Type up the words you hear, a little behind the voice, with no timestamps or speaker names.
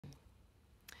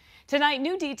Tonight,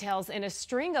 new details in a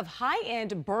string of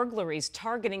high-end burglaries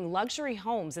targeting luxury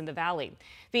homes in the valley.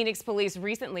 Phoenix police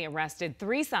recently arrested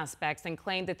 3 suspects and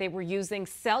claimed that they were using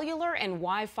cellular and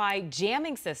Wi-Fi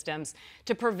jamming systems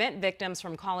to prevent victims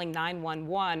from calling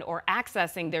 911 or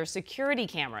accessing their security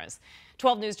cameras.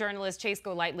 12 News journalist Chase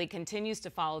Golightly continues to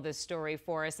follow this story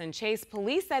for us. And Chase,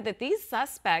 police said that these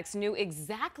suspects knew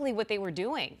exactly what they were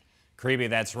doing. Creepy,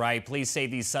 that's right. Police say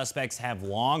these suspects have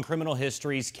long criminal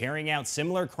histories, carrying out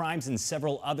similar crimes in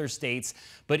several other states.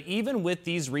 But even with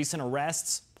these recent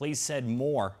arrests, police said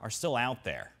more are still out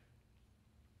there.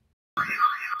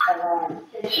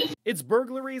 It's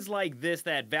burglaries like this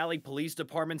that Valley police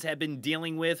departments have been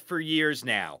dealing with for years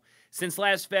now. Since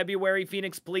last February,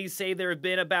 Phoenix police say there have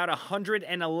been about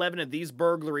 111 of these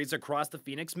burglaries across the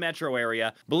Phoenix metro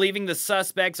area, believing the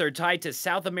suspects are tied to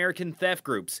South American theft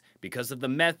groups because of the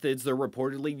methods they're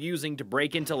reportedly using to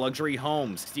break into luxury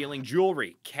homes, stealing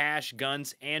jewelry, cash,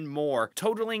 guns, and more,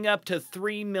 totaling up to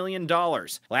 $3 million.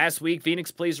 Last week, Phoenix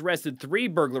police arrested 3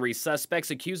 burglary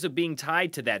suspects accused of being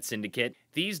tied to that syndicate.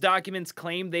 These documents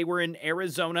claim they were in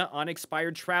Arizona on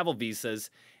expired travel visas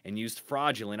and used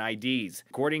fraudulent IDs.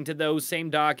 According to those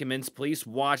same documents, police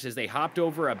watched as they hopped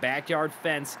over a backyard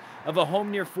fence of a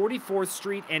home near 44th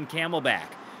Street and Camelback.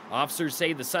 Officers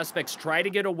say the suspects tried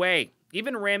to get away,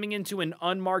 even ramming into an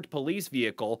unmarked police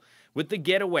vehicle with the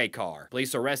getaway car.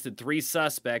 Police arrested 3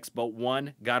 suspects, but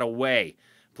 1 got away.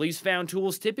 Police found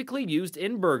tools typically used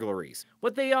in burglaries.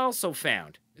 What they also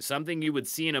found is something you would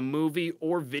see in a movie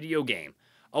or video game: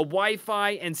 a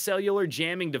Wi-Fi and cellular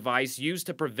jamming device used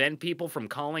to prevent people from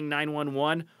calling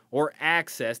 911 or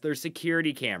access their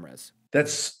security cameras.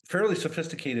 That's fairly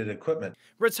sophisticated equipment.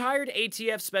 Retired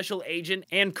ATF special agent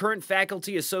and current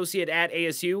faculty associate at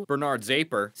ASU, Bernard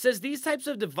Zaper, says these types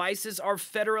of devices are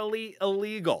federally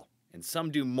illegal, and some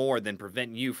do more than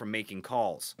prevent you from making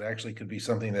calls. It actually could be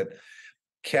something that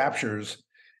captures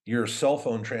your cell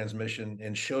phone transmission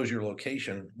and shows your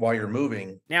location while you're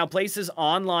moving. Now, places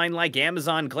online like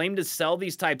Amazon claim to sell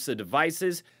these types of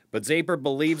devices, but Zaper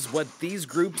believes what these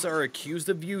groups are accused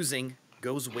of using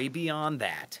goes way beyond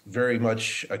that. Very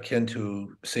much akin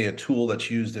to, say, a tool that's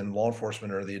used in law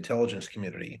enforcement or the intelligence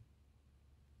community.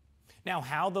 Now,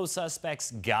 how those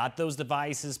suspects got those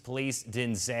devices, police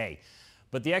didn't say.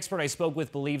 But the expert I spoke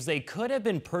with believes they could have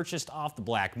been purchased off the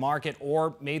black market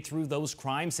or made through those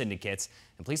crime syndicates.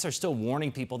 And police are still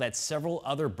warning people that several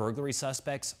other burglary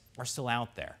suspects are still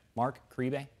out there. Mark,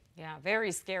 Kribe? Yeah,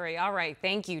 very scary. All right,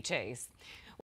 thank you, Chase.